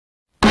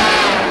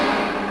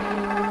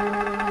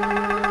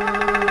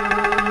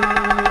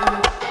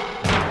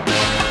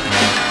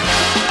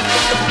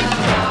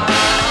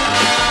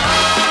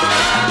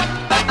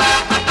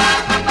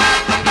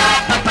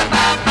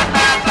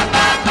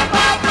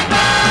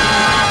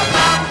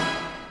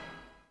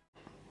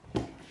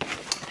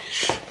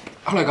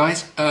Hello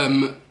guys,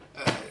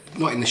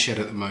 not in the shed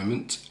at the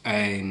moment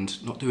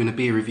and not doing a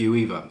beer review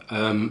either.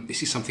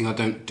 This is something I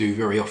don't do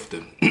very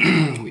often,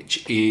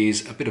 which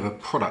is a bit of a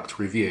product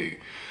review.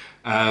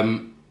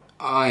 Again,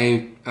 I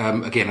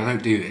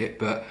don't do it,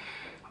 but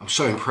I'm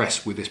so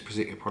impressed with this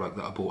particular product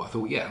that I bought. I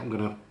thought, yeah, I'm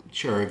going to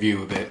share a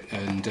review of it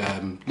and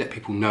let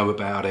people know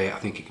about it. I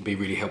think it can be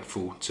really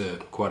helpful to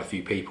quite a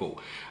few people.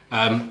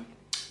 The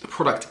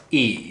product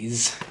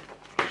is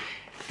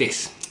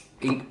this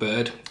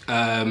Inkbird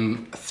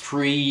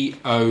 30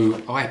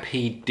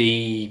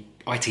 IPD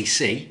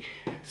ITC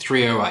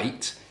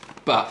 308,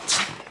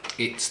 but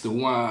it's the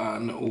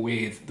one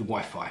with the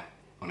Wi-Fi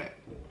on it.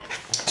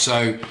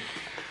 So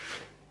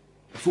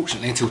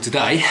unfortunately, until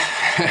today,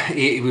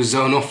 it was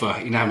on offer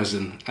in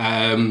Amazon.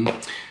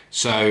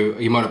 So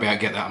you might not be able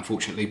to get that,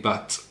 unfortunately,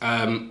 but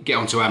get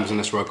onto Amazon.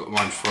 That's where I got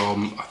mine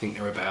from. I think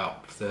they're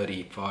about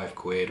 35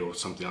 quid or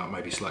something like,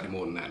 maybe slightly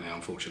more than that now,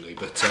 unfortunately.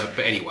 But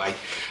anyway,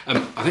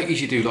 I think you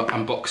should do like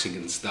unboxing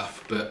and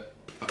stuff, but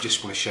I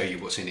just want to show you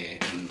what's in here,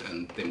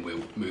 and then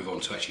we'll move on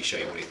to actually show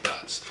you what it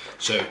does.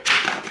 So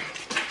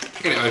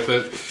get it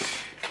open.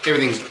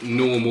 Everything's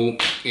normal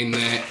in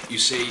there. You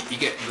see, you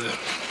get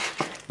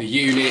the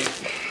unit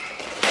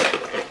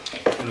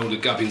and all the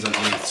gubbins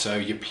underneath, so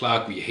your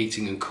plug with your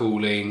heating and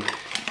cooling.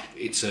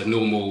 It's a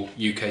normal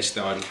UK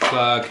style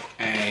plug,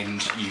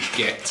 and you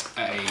get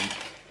a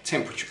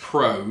temperature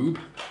probe,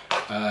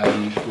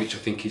 which I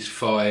think is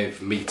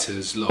 5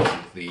 meters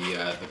long, the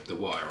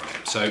wire on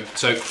it. So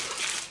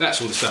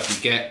that's all the stuff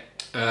you get,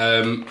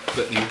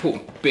 but the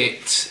important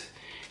bit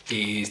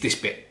is this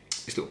bit,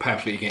 this little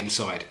pamphlet you get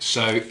inside.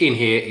 So in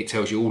here it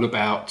tells you all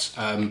about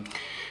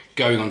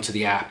going onto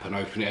the app and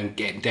opening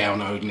it and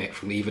downloading it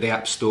from either the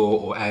App Store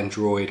or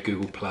Android,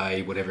 Google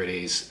Play, whatever it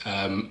is,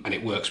 and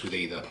it works with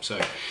either.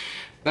 So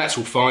that's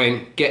all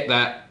fine. Get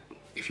that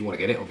if you want to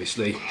get it,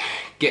 obviously.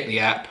 Get the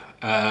app,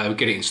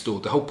 get it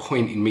installed. The whole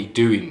point in me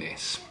doing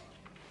this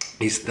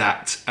is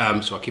that,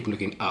 so I keep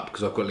looking up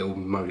because I've got a little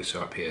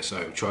monitor up here,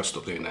 so try to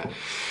stop doing that.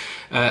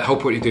 The whole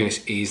point of doing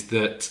this is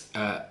that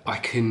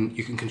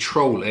you can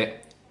control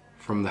it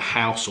from the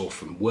house or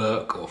from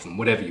work or from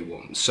whatever you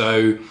want.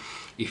 So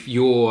if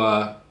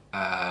you're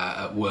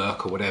at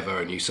work or whatever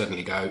and you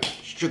suddenly go,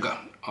 sugar,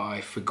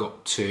 I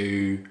forgot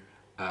to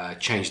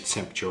change the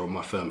temperature on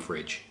my firm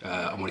fridge.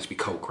 I want it to be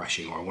cold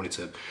crashing, or I wanted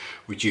to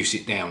reduce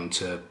it down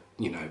to,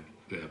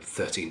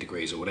 13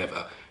 degrees or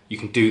whatever. You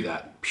can do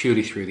that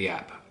purely through the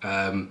app.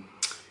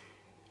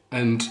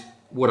 And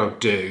what I'll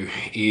do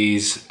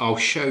is I'll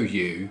show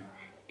you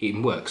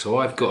in work. So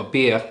I've got a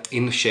beer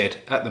in the shed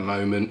at the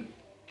moment,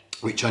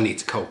 which I need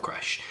to cold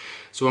crash.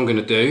 So what I'm going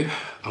to do,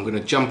 I'm going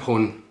to jump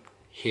on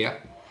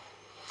here.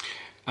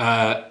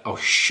 I'll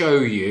show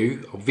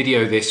you, I'll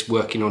video this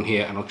working on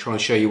here, and I'll try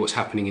and show you what's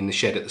happening in the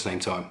shed at the same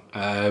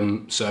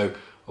time. So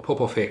I'll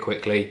pop off here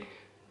quickly,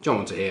 jump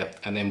onto here,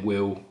 and then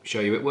we'll show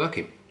you it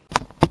working.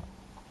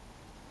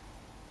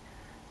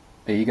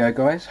 There you go,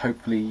 guys.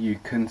 Hopefully you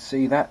can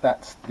see that.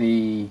 That's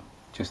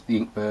just the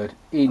Inkbird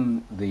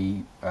in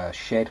the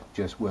shed,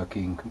 just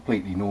working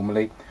completely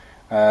normally.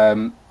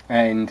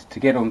 And to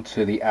get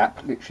onto the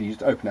app, literally you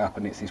just open it up,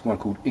 and it's this one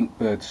called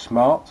Inkbird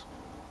Smart.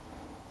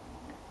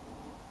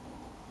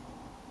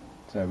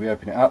 So we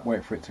open it up,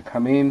 wait for it to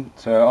come in.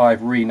 So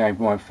I've renamed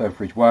mine Firm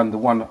Fridge 1. The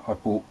one I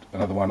bought,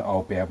 another one,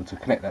 I'll be able to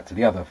connect that to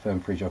the other Firm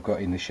Fridge I've got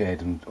in the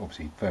shed, and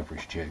obviously Firm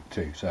Fridge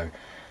 2. So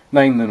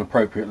name them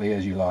appropriately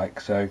as you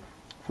like. So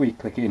if we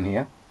click in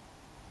here,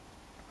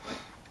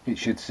 it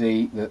should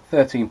see that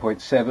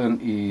 13.7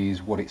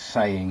 is what it's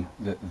saying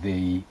that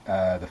the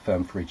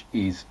Firm Fridge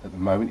is at the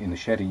moment in the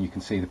shed, and you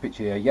can see the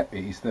picture here. Yep,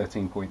 it is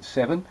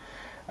 13.7.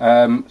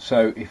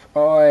 So if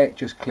I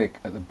just click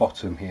at the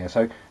bottom here,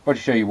 so if I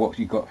just show you what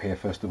you've got here,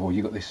 first of all,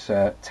 you've got this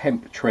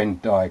temp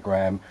trend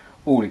diagram.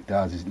 All it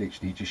does is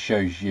literally just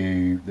shows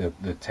you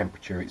the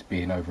temperature it's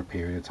been over a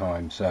period of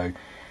time. So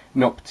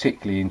not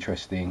particularly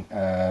interesting.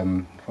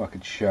 If I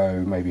could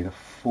show maybe the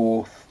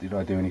 4th, did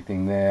I do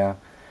anything there?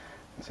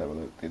 Let's have a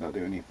look, did I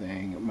do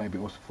anything? Maybe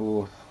it was the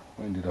 4th.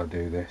 When did I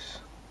do this?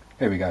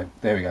 There we go,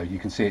 you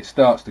can see it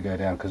starts to go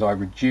down because I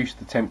reduced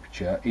the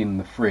temperature in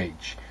the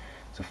fridge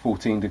to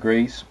 14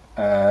 degrees,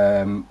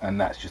 and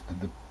that's just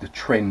the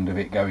trend of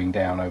it going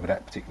down over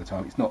that particular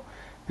time. It's not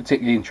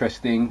particularly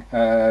interesting,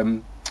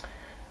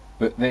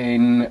 but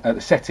then at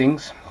the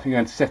settings, if you go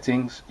into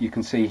settings, you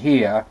can see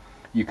here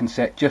you can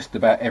set just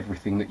about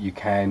everything that you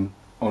can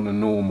on a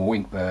normal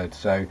Inkbird.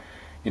 So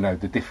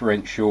the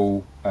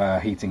differential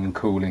heating and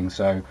cooling,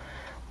 so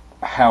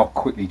how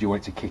quickly do you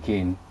want it to kick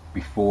in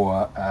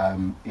before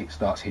it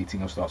starts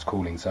heating or starts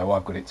cooling. So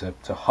I've got it to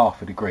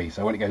 1/2 degree,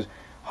 so when it goes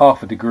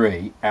 1/2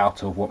 degree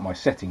out of what my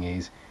setting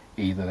is,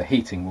 either the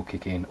heating will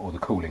kick in or the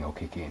cooling will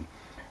kick in.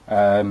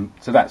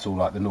 So that's all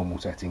like the normal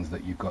settings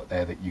that you've got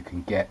there that you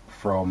can get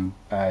from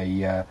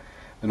the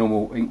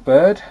normal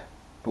Inkbird.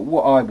 But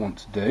what I want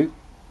to do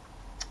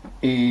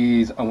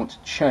is I want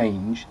to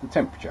change the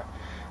temperature.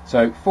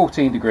 So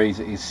 14 degrees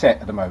it is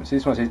set at the moment. So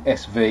this one says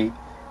SV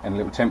and a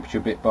little temperature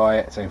bit by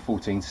it saying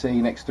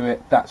 14C next to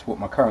it. That's what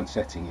my current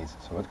setting is.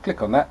 So I'd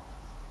click on that.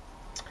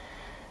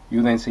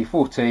 you'll then see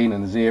 14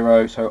 and a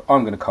 0. So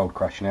I'm going to cold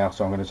crash now,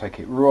 so I'm going to take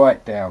it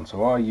right down.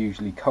 So I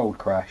usually cold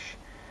crash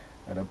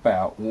at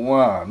about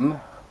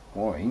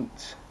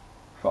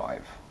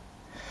 1.5.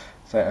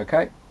 Say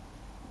OK,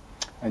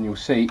 and you'll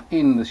see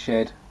in the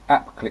shed,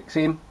 app clicks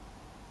in,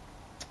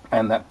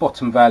 and that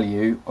bottom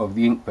value of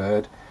the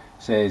Inkbird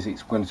says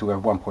it's going to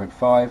have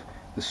 1.5.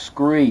 The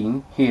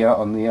screen here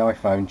on the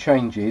iPhone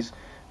changes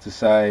to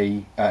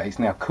say it's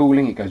now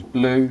cooling, it goes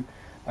blue.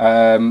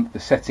 The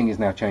setting is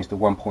now changed to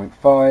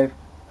 1.5,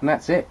 and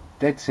that's it,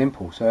 dead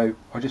simple. So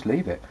I just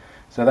leave it.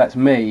 So that's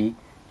me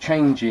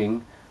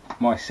changing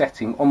my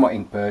setting on my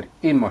Inkbird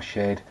in my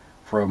shed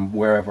from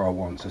wherever I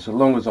want. So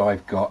long as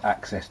I've got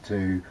access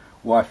to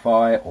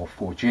Wi-Fi or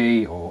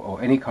 4G or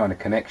any kind of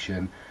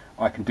connection,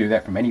 I can do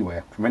that from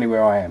anywhere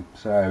I am.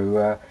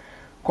 So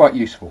quite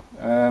useful.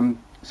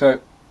 So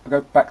I'll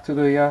go back to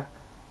the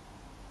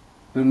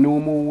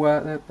normal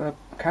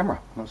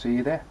camera. I'll see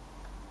you there.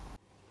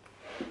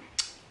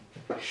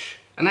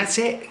 And that's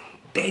it.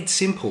 Dead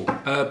simple,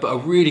 but a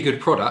really good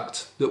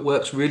product that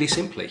works really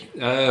simply.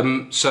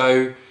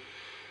 So,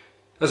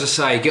 as I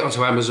say, get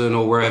onto Amazon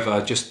or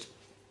wherever.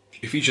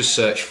 If you just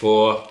search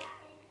for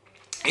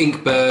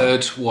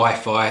Inkbird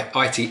Wi-Fi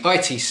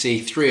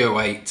ITC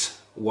 308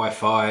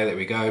 Wi-Fi. There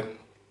we go.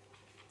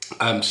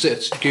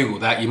 Google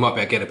that. You might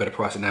be able to get a better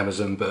price than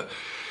Amazon, but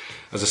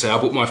as I say, I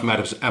bought mine from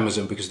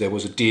Amazon because there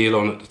was a deal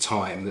on at the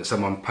time that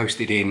someone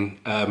posted in.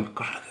 God,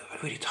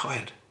 I'm really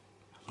tired.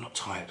 I'm not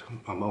tired.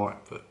 I'm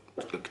alright, but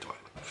I look tired.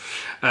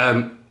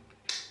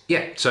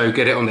 Yeah, so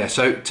get it on there.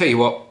 So tell you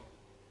what,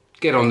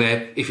 get on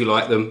there if you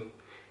like them.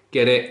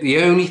 Get it. The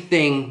only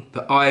thing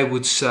that I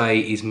would say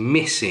is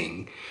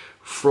missing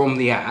from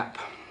the app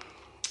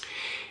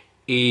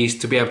is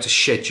to be able to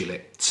schedule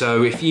it.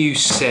 So if you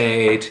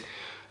said,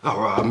 oh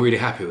right, I'm really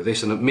happy with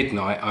this, and at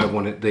midnight I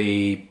wanted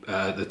the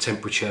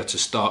temperature to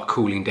start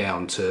cooling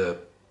down to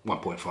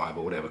 1.5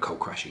 or whatever, cold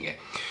crashing it,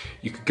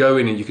 you could go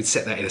in and you could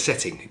set that in a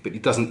setting, but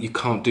it doesn't. You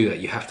can't do that.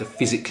 You have to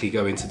physically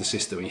go into the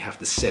system and you have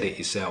to set it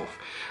yourself.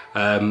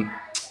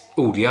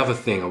 Oh, the other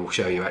thing I will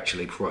show you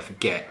actually before I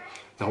forget.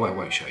 No, I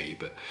won't show you,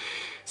 but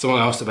someone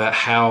asked about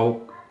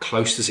how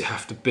close does it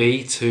have to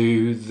be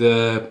to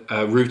the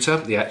router,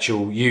 the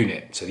actual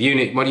unit. So the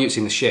unit, my unit's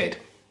in the shed,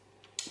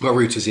 my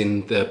router's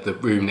in the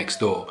room next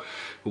door.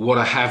 But what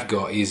I have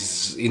got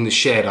is in the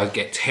shed, I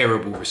get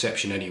terrible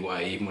reception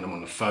anyway, even when I'm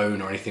on the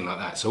phone or anything like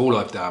that. So all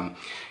I've done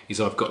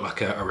is I've got like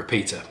a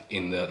repeater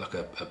in the, like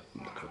a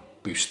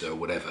booster or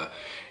whatever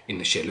in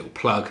the shed, little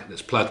plug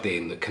that's plugged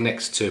in that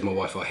connects to my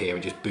Wi-Fi here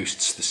and just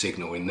boosts the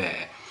signal in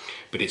there.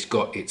 But it's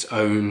got its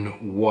own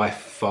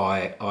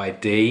Wi-Fi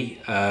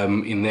ID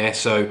in there.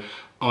 So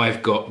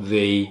I've got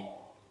the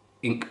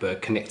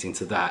Inkbird connecting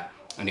to that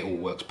and it all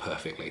works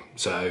perfectly.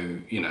 So,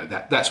 you know,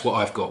 that's what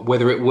I've got.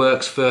 Whether it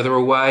works further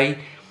away,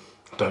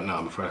 I don't know,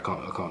 I'm afraid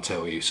I can't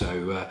tell you.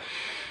 So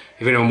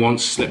if anyone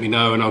wants, let me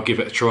know and I'll give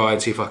it a try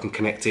and see if I can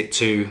connect it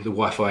to the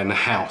Wi-Fi in the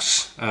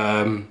house.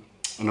 And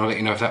I'll let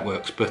you know if that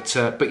works. But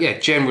yeah,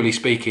 generally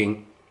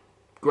speaking,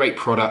 great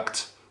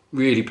product,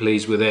 really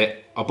pleased with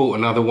it. I bought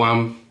another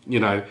one, you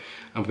know,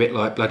 I'm a bit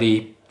like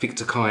bloody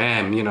Victor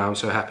Kayam, you know, I'm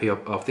so happy. I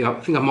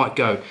think I might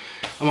go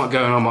and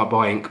I might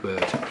buy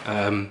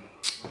Inkbird.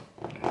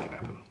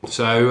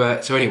 So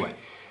anyway,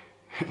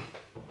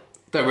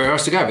 don't know where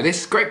else to go with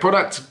this. Great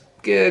product,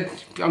 good.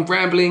 I'm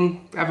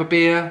rambling, have a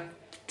beer.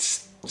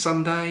 It's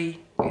Sunday,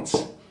 it's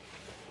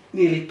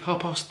nearly it's gone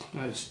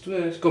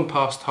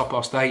past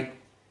 8:30.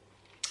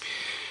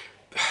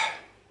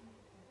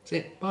 That's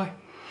it, bye.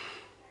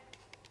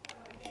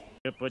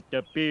 You put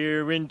the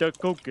beer in the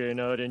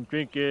coconut and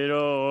drink it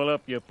all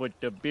up. You put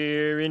the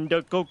beer in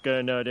the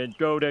coconut and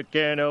throw the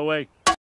can away.